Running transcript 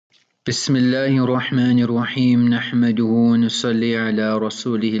بسم الله الرحمن الرحيم نحمده ونصلي على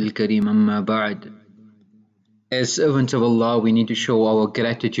رسوله الكريم أما بعد. As servants of Allah, we need to show our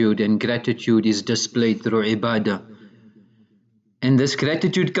gratitude, and gratitude is displayed through ibadah. And this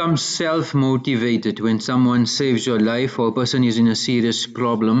gratitude comes self-motivated. When someone saves your life or a person is in a serious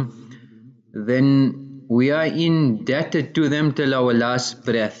problem, then we are indebted to them till our last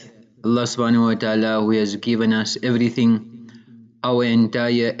breath. Allah subhanahu wa ta'ala, who has given us everything, our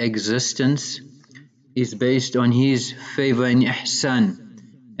entire existence is based on His favor and ihsan,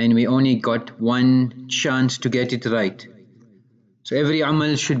 and we only got one chance to get it right. So every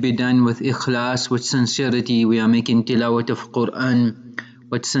amal should be done with ikhlas, with sincerity. We are making tilawat of Qur'an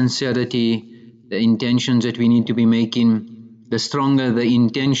with sincerity. The intentions that we need to be making, the stronger the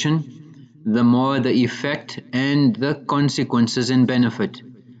intention, the more the effect and the consequences and benefit.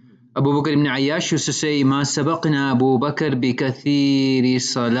 Abu Bakr ibn Ayah used to say, "Ma sabaqna Abu Bakr bi kathiri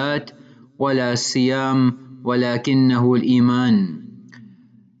salat wala siyam walakinnahu al-iman."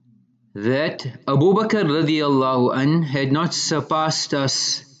 That Abu Bakr radiallahu anh had not surpassed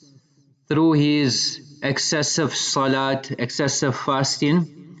us through his excessive salat, excessive fasting,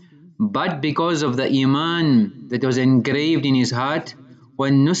 but because of the iman that was engraved in his heart,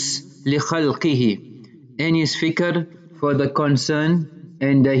 وَالنُّسْ لِخَلْقِهِ, and his fikr for the concern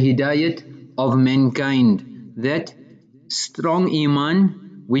and the hidayat of mankind. That strong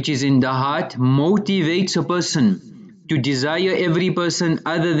iman which is in the heart motivates a person to desire every person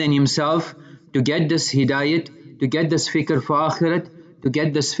other than himself to get this hidayat, to get this fikr for akhirat, to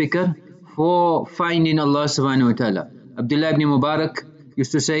get this fikr for finding Allah subhanahu wa ta'ala. Abdullah ibn Mubarak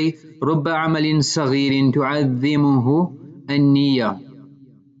used to say, رُبَّ عَمَلٍ صَغِيرٍ تُعَذِّمُهُ النِّيَّةِ,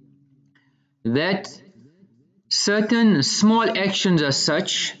 that certain small actions are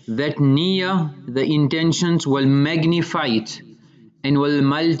such that niyyah, the intentions, will magnify it and will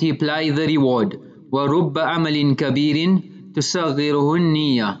multiply the reward. وَرُبَّ عَمَلٍ كَبِيرٍ تُصَغِّرُهُ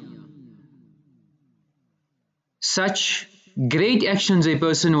النِّيَّةِ, such great actions a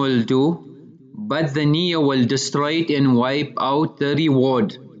person will do, but the niyyah will destroy it and wipe out the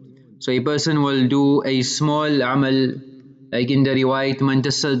reward. So a person will do a small amal, like in the riwayat, man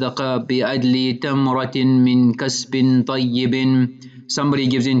tasaddaqa bi adli tamratin min kasbin tayyibin, somebody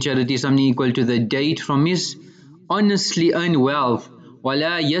gives in charity something equal to the date from his honestly earned wealth.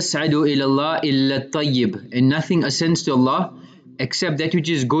 Wala yas'adu ila Allah illa tayyib, and nothing ascends to Allah except that which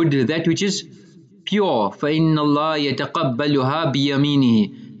is good, that which is pure. فَإِنَّ اللَّهَ يَتَقَبَّلُهَا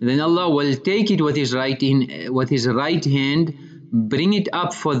بِيَمِينِهِ, then Allah will take it with his right hand, bring it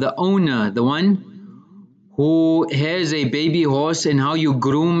up for the owner, the one who has a baby horse, and how you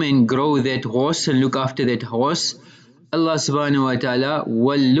groom and grow that horse and look after that horse. Allah subhanahu wa ta'ala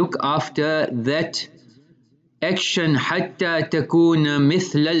will look after that action حَتَّى تَكُونَ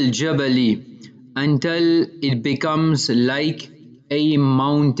مِثْلَ الْجَبَلِ, until it becomes like a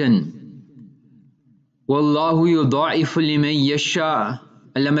mountain. وَاللَّهُ يُضَاعِفُ لِمَنْ يَشَاءُ.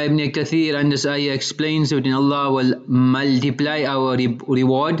 Ibne Katheer and this ayah explains that Allah will multiply our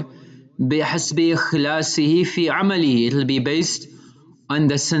reward بِحَسْبِ إِخْلَاسِهِ فِي عَمَلِهِ. It will be based on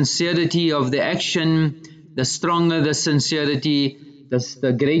the sincerity of the action. The stronger the sincerity,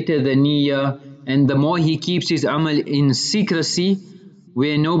 the greater the niyyah, and the more he keeps his amal in secrecy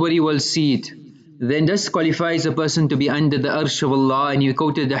where nobody will see it, then this qualifies a person to be under the arsh of Allah. And you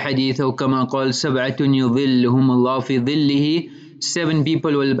quoted the hadith, أو كما قال سبعة يظلهم الله في ظله, 7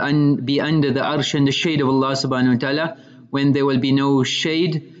 people will be under the arsh and the shade of Allah subhanahu wa ta'ala when there will be no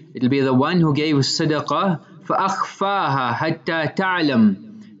shade. It will be the one who gave sadaqah فَأَخْفَاهَا حَتَّى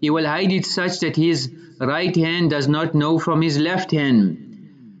تَعْلَمْ. He will hide it such that his right hand does not know from his left hand.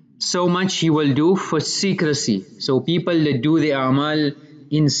 So much he will do for secrecy. So people that do the amal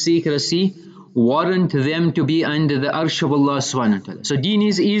in secrecy warrant them to be under the arsh of Allah subhanahu wa ta'ala. So deen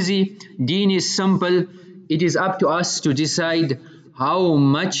is easy, deen is simple. It is up to us to decide how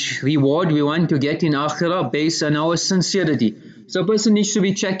much reward we want to get in akhirah based on our sincerity. So a person needs to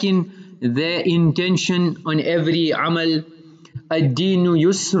be checking their intention on every amal. Ad-deenu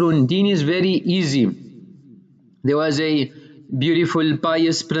yusrun, deen is very easy. There was a beautiful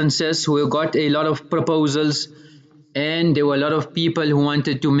pious princess who got a lot of proposals, and there were a lot of people who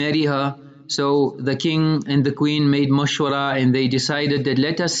wanted to marry her. So the king and the queen made mashwara, and they decided that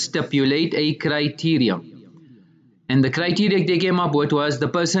let us stipulate a criteria. And the criteria they came up with was the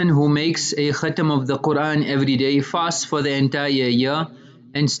person who makes a khatam of the Qur'an every day, fasts for the entire year,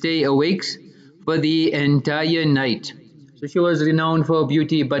 and stay awake for the entire night. So she was renowned for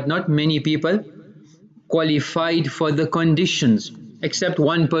beauty, but not many people qualified for the conditions, except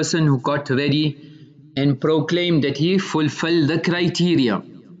one person who got ready and proclaimed that he fulfilled the criteria.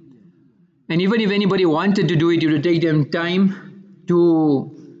 And even if anybody wanted to do it, it would take them time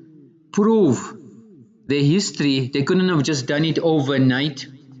to prove their history. They couldn't have just done it overnight.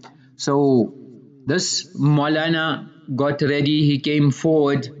 So this Maulana got ready, he came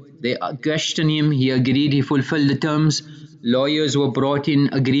forward, they questioned him, he agreed, he fulfilled the terms, lawyers were brought in,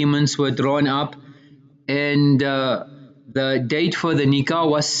 agreements were drawn up, and the date for the nikah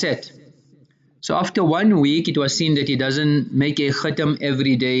was set. So after 1 week, it was seen that he doesn't make a khatam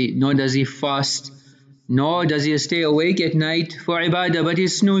every day, nor does he fast, nor does he stay awake at night for ibadah, but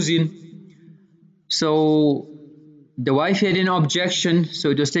he's snoozing. So the wife had an objection,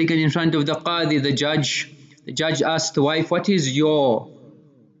 so it was taken in front of the qadi, the judge. The judge asked the wife, what is your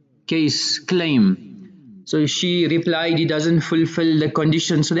case claim? So she replied, he doesn't fulfill the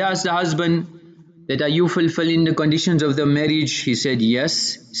conditions. So they asked the husband, that are you fulfilling the conditions of the marriage? He said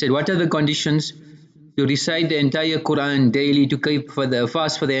yes. He said, what are the conditions? To recite the entire Qur'an daily, to keep for the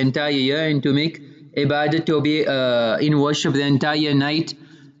fast for the entire year, and to make ibadah, to be in worship the entire night.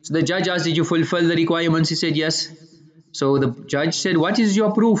 So the judge asked, did you fulfill the requirements? He said yes. So the judge said, what is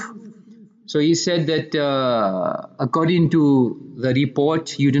your proof? So he said that according to the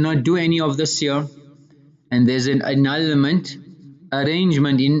report, you do not do any of this here, and there's an annulment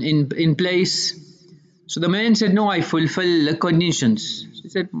arrangement in place. So the man said, no, I fulfill the conditions. So he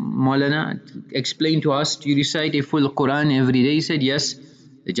said, Maulana, explain to us, do you recite a full Quran every day? He said yes.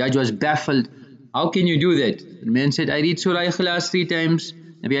 The judge was baffled. How can you do that? The man said, I read Surah Ikhlas 3 times.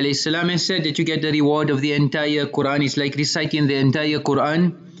 Nabi ﷺ has said that you get the reward of the entire Qur'an. It's like reciting the entire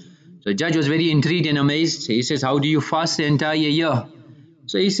Qur'an. So the judge was very intrigued and amazed. He says, how do you fast the entire year?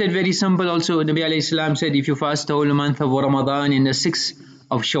 So he said, very simple also. Nabi ﷺ said, if you fast the whole month of Ramadan in the 6th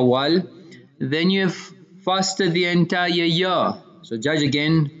of Shawwal, then you have fasted the entire year. So judge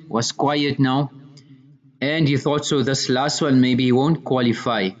again was quiet now, and he thought, so this last one maybe he won't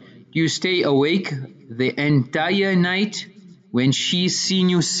qualify. Do you stay awake the entire night when she's seen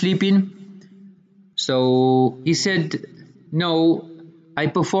you sleeping? So he said, no, I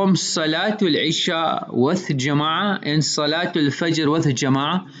perform Salatul Isha with Jama'ah and Salatul Fajr with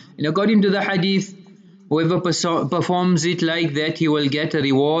Jama'ah. And according to the hadith, whoever performs it like that, he will get a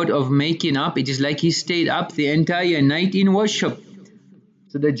reward of making up. It is like he stayed up the entire night in worship.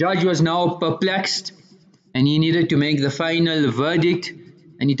 So the judge was now perplexed, and he needed to make the final verdict.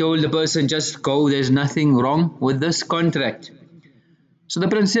 And he told the person, just go, there's nothing wrong with this contract. So the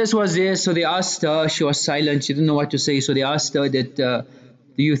princess was there, so they asked her, she was silent, she didn't know what to say. So they asked her that,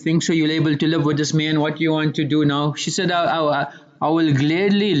 do you think so you're able to live with this man? What do you want to do now? She said, I will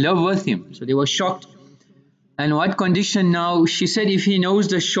gladly live with him. So they were shocked. And what condition now? She said, if he knows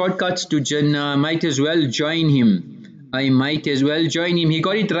the shortcuts to Jannah, I might as well join him. I might as well join him. He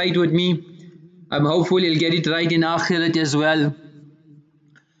got it right with me. I'm hopeful he'll get it right in Akhirat as well.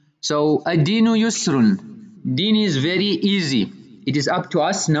 So, ad-deenu yusrun. Deen is very easy. It is up to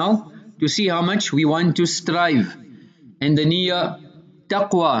us now to see how much we want to strive. And the niyyah,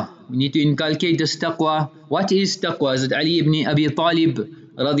 taqwa. We need to inculcate this taqwa. What is taqwa? As Ali ibn Abi Talib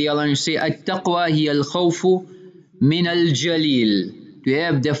radiyallahu anhu say, at-taqwa hiya al-khawfu min al-jalil. To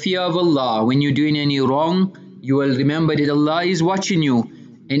have the fear of Allah. When you're doing any wrong, you will remember that Allah is watching you.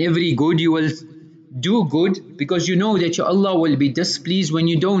 And every good you will do good, because you know that Allah will be displeased when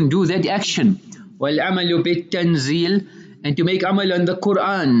you don't do that action. وَالْعَمَلُ بِالتَّنْزِيلِ. And to make amal on the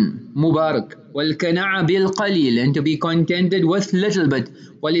Qur'an, Mubarak. وَالْكَنَعَ بِالْقَلِيلِ. And to be contented with little bit.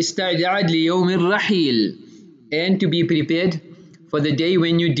 وَالْإِسْتَعْدَادِ لِيَوْمِ الرَّحِيلِ. And to be prepared for the day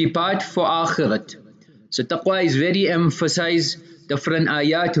when you depart for Akhirat. So taqwa is very emphasized. Different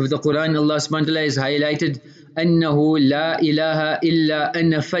ayat of the Qur'an, Allah subhanahu wa ta'ala has highlighted أَنَّهُ لَا إِلَهَ إِلَّا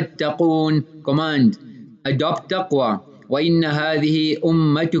أَنَّ فَاتَّقُونَ. Command, adopt taqwa. وَإِنَّ هَذِهِ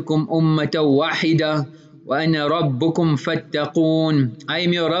أُمَّتُكُمْ أُمَّةً وَاحِدَةً وَأَنَا رَبُّكُمْ فَاتَّقُونَ. I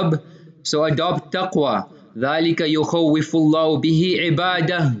am your Rabb, so adopt taqwa. ذَلِكَ يُخَوِّفُ اللَّهُ بِهِ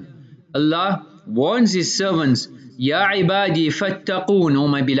عِبَادَهُ. Allah warns His servants, Ya ibadi fattaqoon, O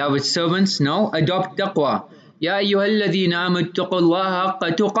my beloved servants, now adopt taqwa. Ya ayyuhalladhina amuttaqullaha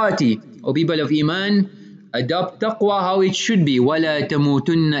haqqa tuqati. O people of Iman, adopt taqwa how it should be. وَلَا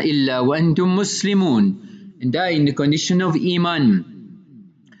تَمُوتُنَّ إِلَّا وَأَنْتُمْ مُسْلِمُونَ. And die in the condition of Iman.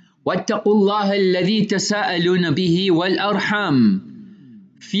 وَاتَّقُوا اللَّهَ الَّذِي تَسَاءَلُونَ بِهِ وَالْأَرْحَامِ.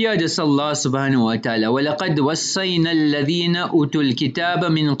 Fear this Allah subhanahu wa ta'ala. وَلَقَدْ وَصَّيْنَا الَّذِينَ أُوتُوا الْكِتَابَ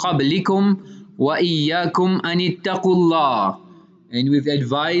مِنْ قَبْلِكُمْ وَإِيَّاكُمْ أَنِ اتَّقُوا اللَّهِ. And we've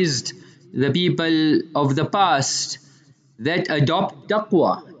advised the people of the past that adopt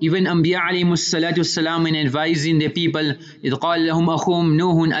taqwa. Even Ambiya alayhimus salatu salam, in advising the people, إِذْ قَالَ لَهُمْ أَخُوهُمْ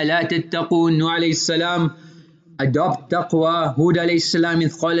نُوحٌ أَلَا تَتَّقُونَ. Nuh alayhi salam adopt taqwa. Hud alayhi salam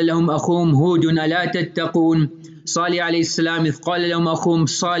إذ قال لهم أخوهم هود ألا تتقون. صالح عليه السلام إذ قال لهم أخوهم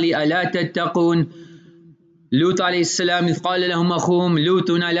صالح ألا تتقون. لوط عليه السلام إذ قال لهم أخوهم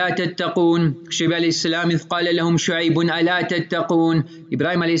لوط ألا تتقون. شعيب عليه السلام إذ قال لهم شعيب ألا تتقون.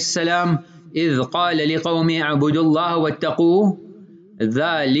 إبراهيم عليه السلام إذ قال لقومه اعبدوا الله واتقوه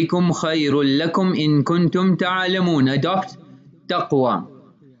ذلكم خير لكم إن كنتم تعلمون. Adopt taqwa.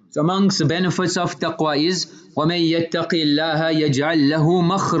 So amongst the benefits of taqwa is وَمَنْ يَتَّقِ اللَّهَ يَجْعَلْ لَهُ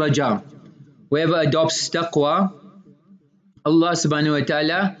مَخْرَجًا. Whoever adopts taqwa, Allah subhanahu wa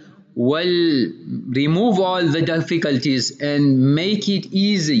ta'ala will remove all the difficulties and make it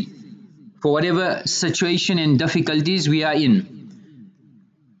easy for whatever situation and difficulties we are in.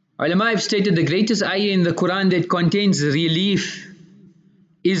 Ulama have stated the greatest ayah in the Qur'an that contains relief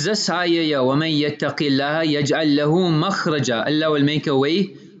is this ayah, وَمَنْ يَتَّقِ اللَّهَ يَجْعَلْ لَهُ مَخْرَجًا. Allah will make a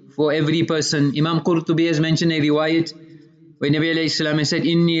way for every person. Imam Qurtubi has mentioned a riwayat where Nabi alayhi salam has said,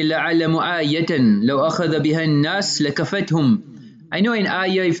 إِنِّي لَعَلَمُ آيَةً لَوْ أَخَذَ بِهَا النَّاسِ لَكَفَتْهُمْ. I know an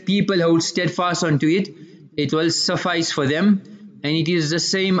ayah, if people hold steadfast onto it, it will suffice for them, and it is the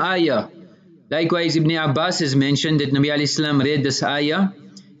same ayah. Likewise, Ibne Abbas has mentioned that Nabi alayhi salam read this ayah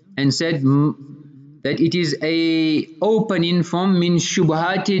and said that it is a opening from min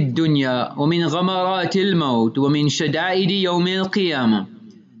shubhati dunya wa min ghamaratil maut wa min shada'idi yawmil qiyamah,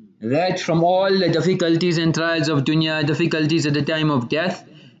 that from all the difficulties and trials of dunya, difficulties at the time of death,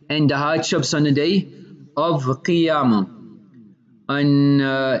 and the hardships on the day of qiyamah. And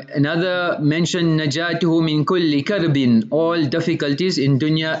another mentioned najatuhu min kulli karbin, all difficulties in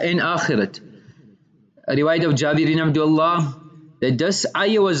dunya and akhirat. A riwayat of Jabir bin Abdullah that this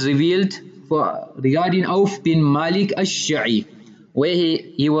ayah was revealed regarding Auf bin Malik al-Sha'i, where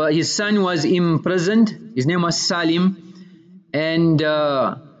his son was imprisoned. His name was Salim, and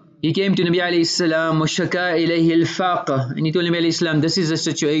he came to Nabi alayhi salam وَشَكَى إِلَيْهِ الْفَاقَةِ, and he told Nabi alayhi salam, this is the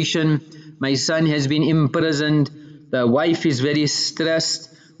situation, my son has been imprisoned, the wife is very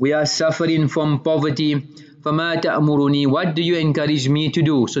stressed, we are suffering from poverty. فَمَا تَأْمُرُنِي, what do you encourage me to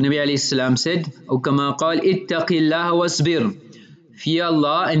do? So Nabi alayhi salam said, أو كما قال اتَّقِ اللَّهَ وَاصْبِرْ, fear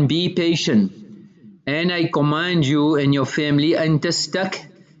Allah and be patient, and I command you and your family أن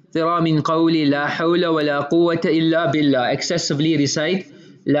تستكثر من قول لا حول ولا قوة إلا بالله, excessively recite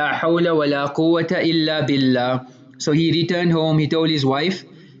لا حول ولا قوة إلا بالله. So he returned home, he told his wife,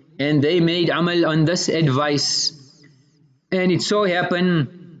 and they made amal on this advice. And it so happened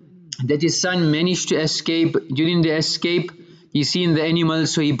that his son managed to escape. During the escape, he seen the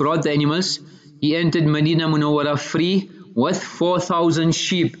animals, so he brought the animals. He entered Medina Munawwara free with 4,000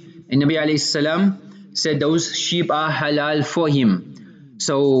 sheep. And Nabi alayhi salam said those sheep are halal for him.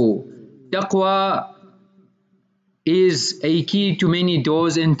 So taqwa is a key to many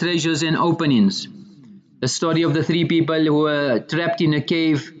doors and treasures and openings. The story of the three people who were trapped in a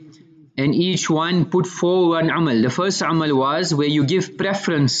cave, and each one put forward one amal. The first amal was where you give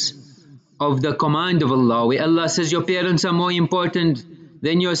preference of the command of Allah, where Allah says your parents are more important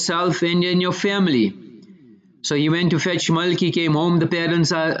than yourself and then your family. So he went to fetch milk, he came home, the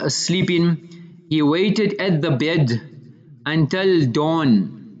parents are sleeping. He waited at the bed until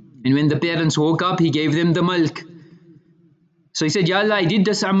dawn, and when the parents woke up, he gave them the milk. So he said, Ya Allah, I did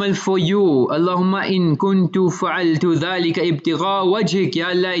this amal for you. Allahumma in kuntu fa'altu dhalika ibtigha wajhik. Ya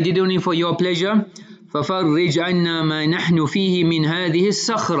Allah, I did only for your pleasure. فَفَرِّجْ عَنَّا مَا نَحْنُ فِيهِ مِنْ هَذِهِ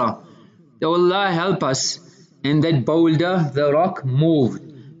الصَّخْرَةِ. So Allah help us. And that boulder, the rock, moved.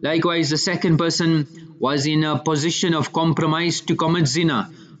 Likewise, the second person was in a position of compromise to commit zina.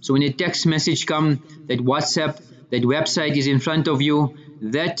 So when a text message comes, that WhatsApp, that website is in front of you,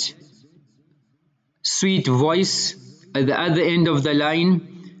 that sweet voice at the other end of the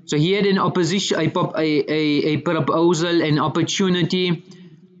line. So he had an opposition, a proposal, an opportunity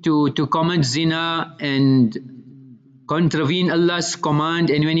to commit zina and contravene Allah's command.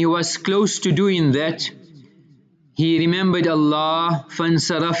 And when he was close to doing that, he remembered Allah.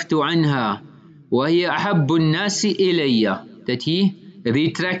 فَانْصَرَفْتُ عَنْهَا وَهِيَ أَحَبُّ النَّاسِ إِلَيَّ, that he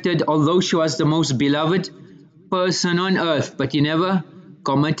retracted, although she was the most beloved person on earth, but he never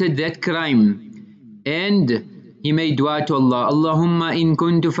committed that crime. And he made dua to Allah, Allahumma in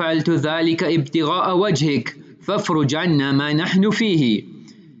kuntu fa'altu dhalika ibtigha'a wajhik fafruj anna ma nahnu fihi.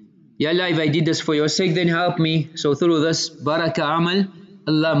 Ya Allah, if I did this for your sake, then help me. So through this baraka amal,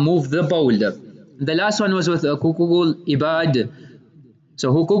 Allah moved the boulder. The last one was with hukukul ibad.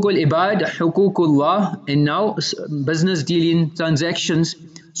 So hukukul ibad, hukukullah, and now business dealing, transactions.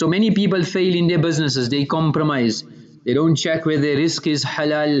 So many people fail in their businesses, they compromise. They don't check whether their risk is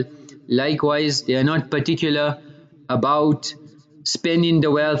halal. Likewise, they are not particular about spending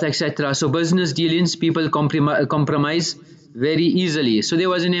the wealth, etc. So business dealings, people compromise very easily. So there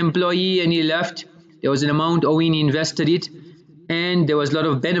was an employee and he left. There was an amount owing, he invested it, and there was a lot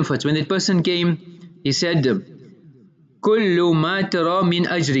of benefits. When that person came, he said, "Kullu ma tara min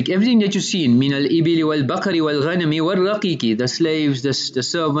ajrik." Everything that you see, min al-ibili wal-bakari wal-ghanami wal-raqiqi, the slaves, the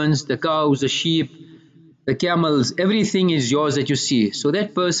servants, the cows, the sheep, the camels, everything is yours that you see. So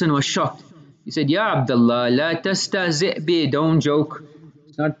that person was shocked. He said, "Ya Abdullah, la tastahzi' bi, don't joke.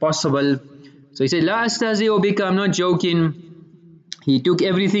 It's not possible." So he said, "La astahzi'u bika, I'm not joking." He took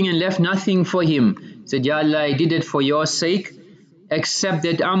everything and left nothing for him. He said, "Ya Allah, I did it for your sake. Accept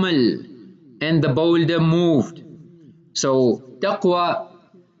that amal." And the boulder moved. So taqwa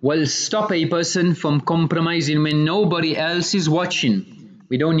will stop a person from compromising when nobody else is watching.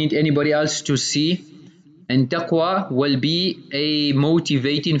 We don't need anybody else to see. And taqwa will be a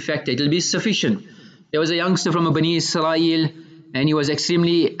motivating factor. It will be sufficient. There was a youngster from Bani Israel, and he was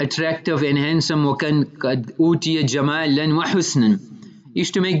extremely attractive and handsome. وَكَنْ قَدْ أُوتِيَ جَمَالًا وَحُسْنًا. He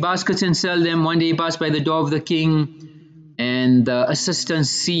used to make baskets and sell them. One day he passed by the door of the king, and the assistant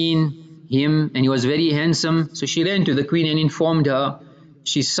seen him, and he was very handsome. So she ran to the queen and informed her.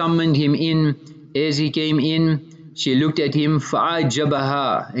 She summoned him in. As he came in, she looked at him,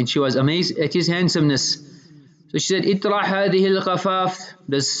 فَعَجَبَهَا, and she was amazed at his handsomeness. So she said, "Itra hadhihi al-qafaf."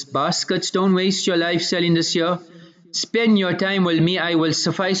 This baskets, don't waste your life selling this here. Spend your time with me, I will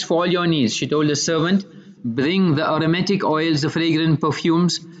suffice for all your needs. She told the servant, "Bring the aromatic oils, the fragrant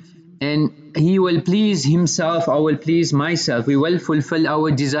perfumes, and he will please himself, I will please myself. We will fulfill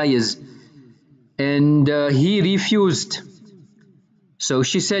our desires." And he refused. So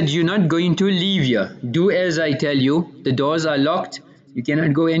she said, "You're not going to leave here. Do as I tell you. The doors are locked. You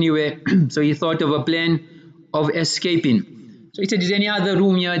cannot go anywhere." So he thought of a plan of escaping. So he said, "Is there any other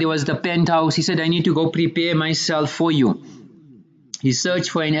room here?" There was the penthouse. He said, "I need to go prepare myself for you." He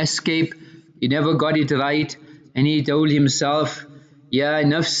searched for an escape. He never got it right, and he told himself, "Ya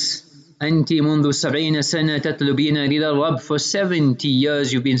nafs, anti mundu sab'ina sana tatlubina rida Rabb." For 70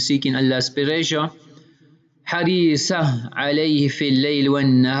 years you've been seeking Allah's pleasure. Harisa alayhi fil layl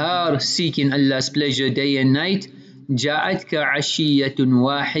wan nahar, seeking Allah's pleasure day and night. Ja'atka ashiyatun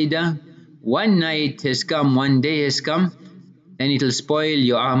wahida. One night has come, one day has come, and it will spoil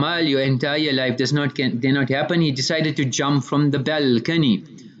your amal, your entire life cannot happen. He decided to jump from the balcony.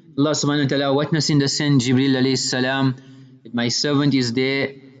 Allah subhanahu wa ta'ala witnessing the sent Jibreel alayhi salam, that my servant is there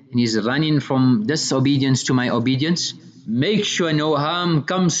and he's running from disobedience to my obedience. Make sure no harm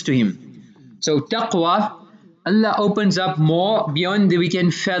comes to him. So taqwa, Allah opens up more beyond we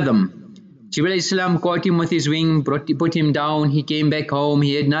can fathom. Jibreel alayhi salam caught him with his wing, put him down. He came back home,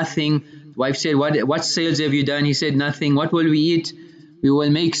 he had nothing. Wife said, what sales have you done? He said, "Nothing." "What will we eat?" "We will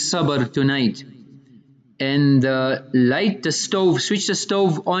make sabr tonight." And light the stove, switch the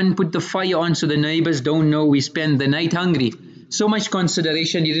stove on, put the fire on so the neighbors don't know we spend the night hungry. So much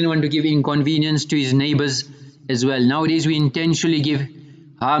consideration. He didn't want to give inconvenience to his neighbors as well. Nowadays we intentionally give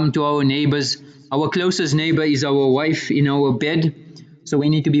harm to our neighbors. Our closest neighbor is our wife in our bed. So we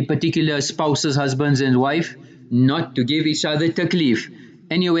need to be particular, spouses, husbands and wife, not to give each other taklif.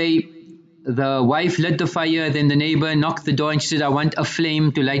 Anyway, the wife lit the fire, then the neighbor knocked the door and she said, "I want a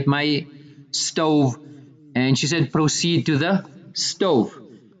flame to light my stove." And she said, "Proceed to the stove."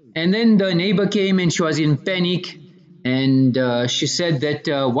 And then the neighbor came and she was in panic, and she said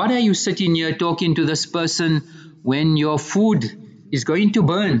that, "What are you sitting here talking to this person when your food is going to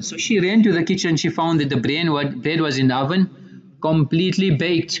burn?" So she ran to the kitchen. She found that the bread was in the oven, completely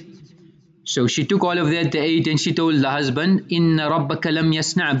baked. So she took all of that, they ate, and she told the husband, "Inna rabbaka lam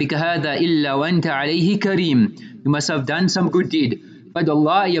yasna' bika hadha illa wa anta alayhi kareem." You must have done some good deed. But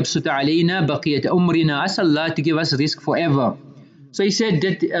Allah yabsut alayna baqiyat umrina. Ask Allah to give us risk forever. So he said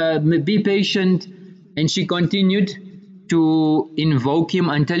that be patient, and she continued to invoke him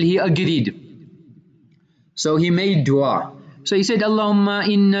until he agreed. So he made dua. So he said, "Allahumma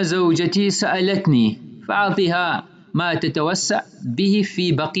inna zawjati sa'alatni fa'atiha ما تتوسع به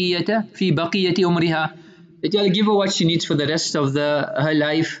في بقية عمرها." That I'll give her what she needs for the rest of her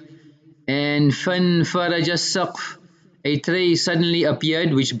life. And فانفرج السقف, a tray suddenly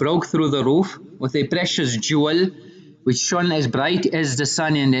appeared which broke through the roof with a precious jewel which shone as bright as the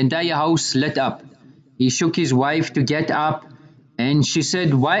sun, and the entire house lit up. He shook his wife to get up, and she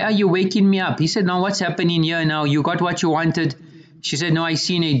said, "Why are you waking me up?" He said, "Now what's happening here now? You got what you wanted?" She said, "No, I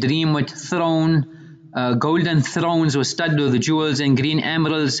seen a dream with golden thrones were studded with jewels and green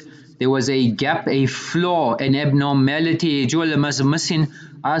emeralds. There was a gap, a flaw, an abnormality, a jewel was missing."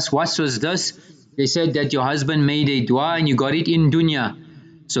 Asked, "What was this?" They said that your husband made a dua and you got it in dunya.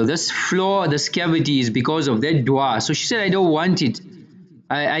 So this flaw, this cavity is because of that dua. So she said, I don't want it.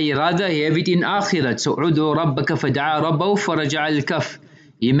 I rather have it in akhirat. So عُدُوا رَبَّكَ فَدَعَى رَبَّهُ فَرَجَعَ الْكَفْ.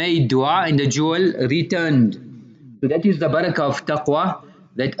 He made dua and the jewel returned. So that is the barakah of taqwa,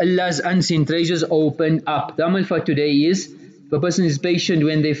 that Allah's unseen treasures open up. The amal for today is, if a person is patient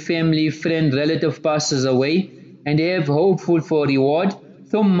when their family, friend, relative passes away, and they have hopeful for reward,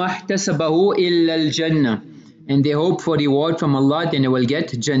 ثُمَّ احْتَسَبَهُ إِلَّا الْجَنَّةِ, and they hope for reward from Allah, then they will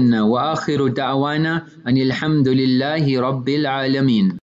get Jannah. وَآخِرُ دَعْوَانَا أَنِ الْحَمْدُ لِلَّهِ رَبِّ الْعَالَمِينَ.